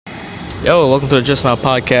Yo, welcome to the Just Now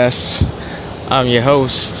podcast. I'm your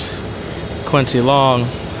host, Quincy Long.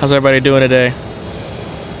 How's everybody doing today?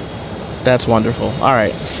 That's wonderful.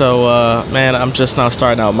 Alright, so, man, I'm just now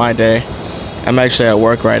starting out my day. I'm actually at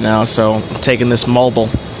work right now, so I'm taking this mobile.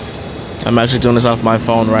 I'm actually doing this off my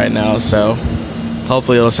phone right now, so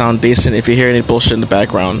hopefully it'll sound decent. If you hear any bullshit in the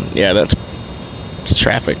background, yeah, it's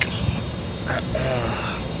traffic.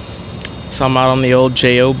 So I'm out on the old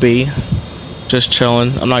JOB. Just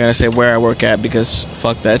chilling. I'm not gonna say where I work at because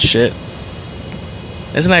fuck that shit.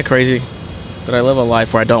 Isn't that crazy that I live a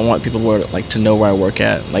life where I don't want people to know where I work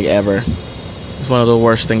at, like, ever? It's one of the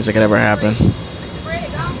worst things that could ever happen.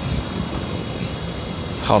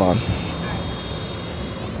 Hold on.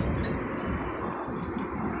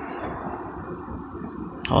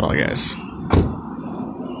 Hold on, guys.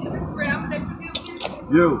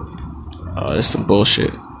 Oh, there's some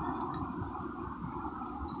bullshit.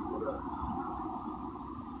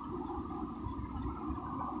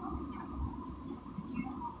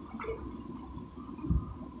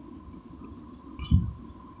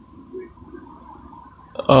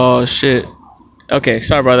 Oh shit. Okay,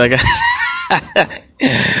 sorry about that, guys.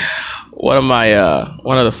 One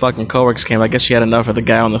of the fucking coworkers came. I guess she had enough of the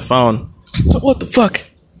guy on the phone. What the fuck?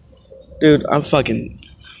 Dude, there's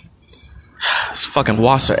fucking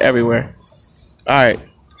wasps are everywhere. Alright,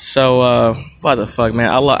 so, what the fuck, man?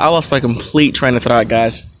 I lost my complete train of thought,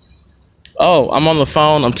 guys. Oh, I'm on the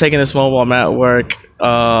phone. I'm taking this mobile. I'm at work.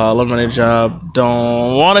 I love my new job.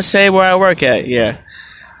 Don't want to say where I work at. Yeah.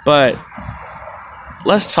 But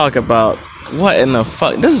let's talk about what in the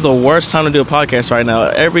fuck. This is the worst time to do a podcast right now.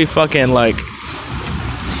 Every fucking,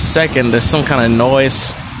 second, there's some kind of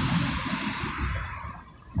noise.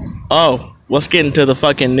 Oh, let's get into the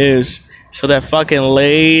fucking news. So that fucking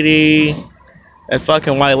white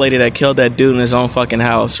lady that killed that dude in his own fucking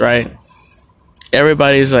house, right?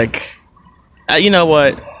 Everybody's like, you know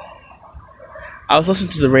what? I was listening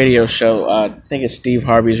to the radio show. I think it's Steve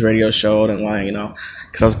Harvey's radio show online,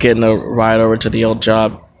 because I was getting a ride over to the old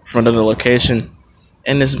job from another location.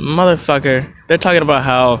 And this motherfucker, they're talking about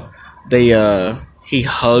how he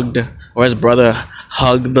hugged, or his brother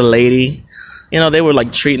hugged the lady. They were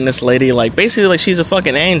treating this lady basically she's a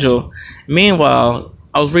fucking angel. Meanwhile,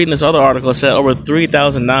 I was reading this other article that said over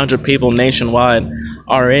 3,900 people nationwide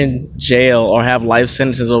are in jail or have life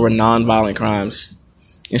sentences over non-violent crimes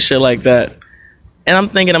and shit like that. And I'm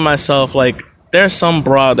thinking to myself, there's some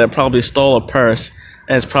broad that probably stole a purse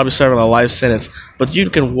and is probably serving a life sentence. But you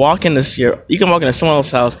can walk into someone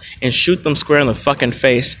else's house and shoot them square in the fucking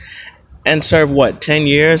face and serve, 10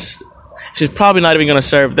 years? She's probably not even going to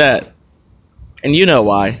serve that. And you know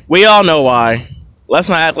why. We all know why. Let's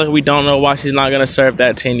not act like we don't know why she's not going to serve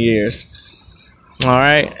that 10 years.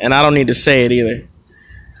 Alright? And I don't need to say it either.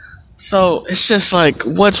 So, it's just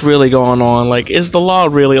what's really going on? Is the law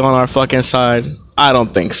really on our fucking side? I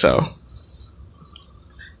don't think so.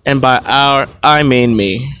 And by our, I mean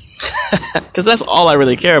me. Because that's all I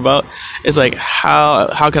really care about. Is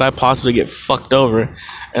how could I possibly get fucked over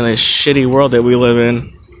in this shitty world that we live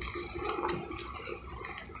in?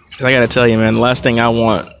 Because I gotta tell you, man, the last thing I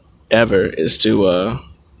want ever is to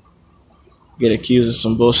get accused of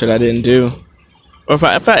some bullshit I didn't do. Or if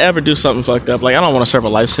I ever do something fucked up, I don't want to serve a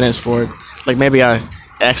life sentence for it. Maybe I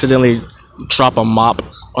accidentally drop a mop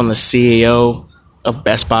on the CEO of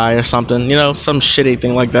Best Buy or something. Some shitty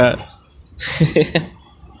thing like that.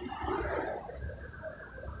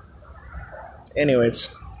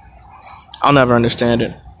 Anyways, I'll never understand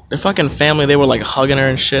it. The fucking family, they were hugging her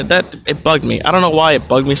and shit. It bugged me. I don't know why it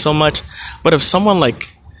bugged me so much. But if someone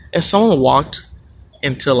walked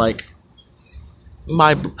into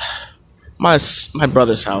my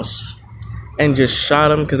brother's house and just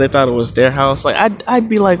shot him because they thought it was their house, I'd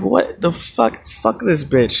be like, what the fuck? Fuck this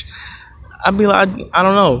bitch. I'd be like, I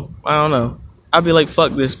don't know. I'd be like,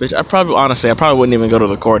 fuck this bitch. I probably wouldn't even go to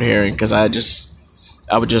the court hearing because I'd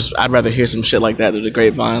rather hear some shit like that through the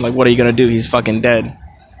grapevine. What are you gonna do? He's fucking dead.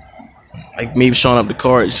 Me showing up to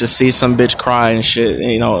court, just see some bitch cry and shit.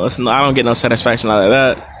 I don't get no satisfaction out of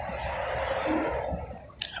that.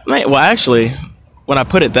 Well, actually, when I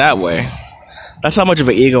put it that way, that's how much of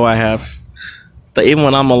an ego I have. That even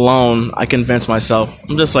when I'm alone, I convince myself.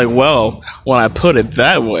 I'm just well, when I put it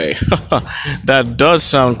that way, that does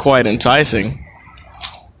sound quite enticing.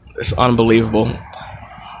 It's unbelievable.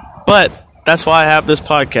 But that's why I have this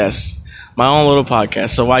podcast. My own little podcast.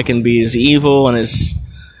 So I can be as evil and as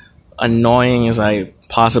annoying as I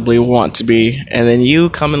possibly want to be. And then you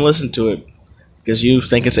come and listen to it. Because you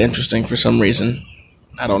think it's interesting for some reason.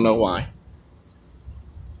 I don't know why.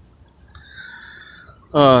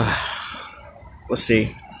 Let's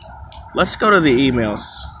see. Let's go to the emails.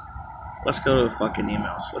 Let's go to the fucking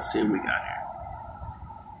emails. Let's see what we got here.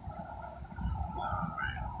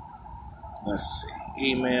 Alright. Let's see.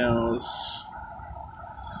 Emails.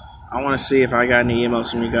 I want to see if I got any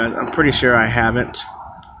emails from you guys. I'm pretty sure I haven't.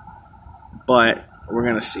 But we're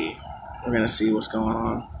going to see. We're going to see what's going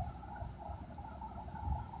on.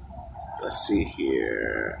 Let's see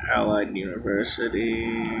here. Allied University.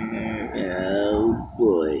 Oh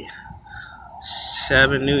boy.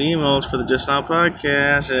 7 new emails for the Just Now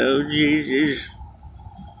podcast. Oh geez.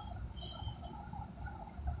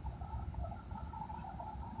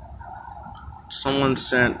 Someone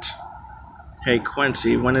sent, "Hey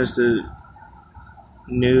Quincy, when is the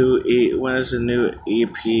new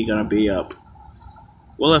EP gonna be up?"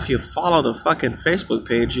 Well, if you follow the fucking Facebook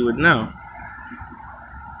page, you would know.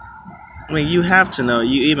 I mean, you have to know.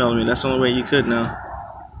 You emailed me. That's the only way you could know.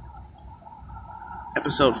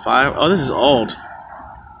 Episode 5? Oh, this is old.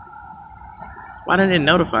 Why didn't it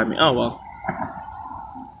notify me? Oh, well.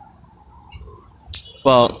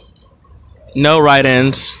 Well, no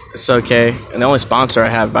write-ins. It's okay. And the only sponsor I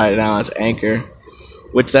have right now is Anchor,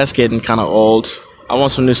 which that's getting kind of old. I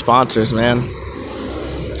want some new sponsors, man.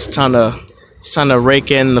 It's time to rake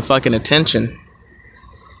in the fucking attention.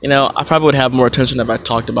 You know, I probably would have more attention if I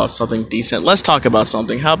talked about something decent. Let's talk about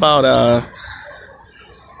something. How about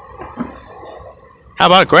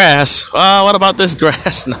grass? What about this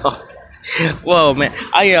grass? No. Whoa, man.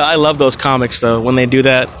 I love those comics though when they do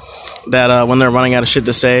that when they're running out of shit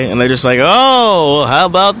to say and they're just like, "Oh, how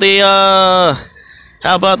about the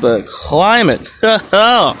climate?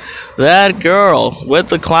 That girl with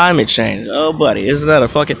the climate change. Oh, buddy, isn't that a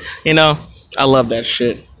fucking, you know, I love that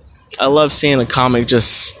shit. I love seeing a comic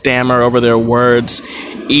just stammer over their words,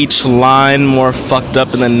 each line more fucked up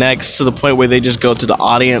than the next, to the point where they just go to the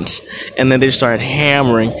audience and then they start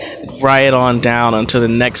hammering right on down onto the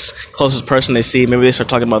next closest person they see. Maybe they start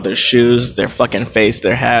talking about their shoes, their fucking face,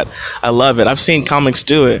 their hat. I love it. I've seen comics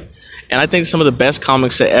do it. And I think some of the best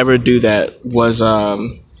comics to ever do that was,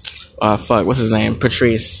 what's his name?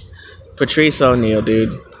 Patrice O'Neal,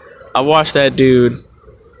 dude. I watched that dude.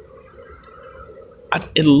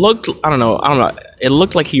 It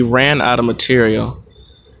looked like he ran out of material,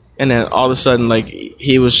 and then all of a sudden, like,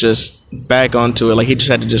 he was just back onto it. Like, he just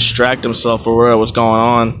had to distract himself for whatever was going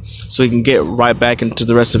on so he can get right back into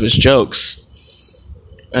the rest of his jokes.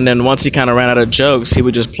 And then once he kind of ran out of jokes, he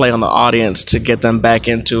would just play on the audience to get them back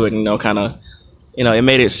into it. You know, kind of, you know, it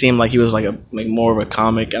made it seem like he was like more of a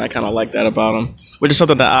comic, and I kind of like that about him, which is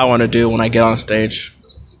something that I want to do when I get on stage.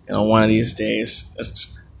 You know, one of these days.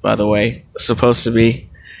 It's, by the way, supposed to be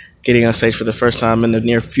getting on stage for the first time in the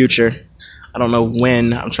near future. I don't know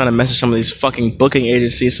when. I'm trying to message some of these fucking booking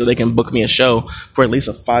agencies so they can book me a show for at least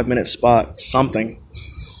a 5-minute spot, something,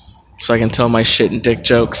 so I can tell my shit and dick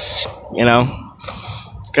jokes, you know?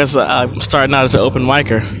 Because I'm starting out as an open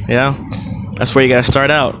micer, you know? That's where you gotta start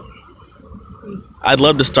out. I'd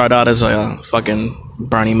love to start out as a fucking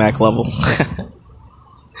Bernie Mac level.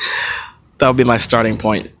 That would be my starting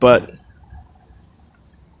point, but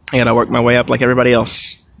I gotta work my way up like everybody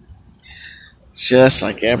else. Just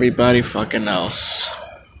like everybody fucking else.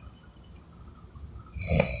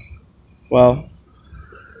 Well,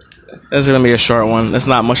 this is gonna be a short one. There's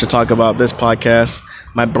not much to talk about this podcast.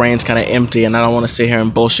 My brain's kind of empty and I don't want to sit here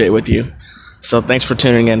and bullshit with you. So thanks for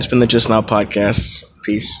tuning in. It's been the Just Now podcast.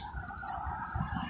 Peace.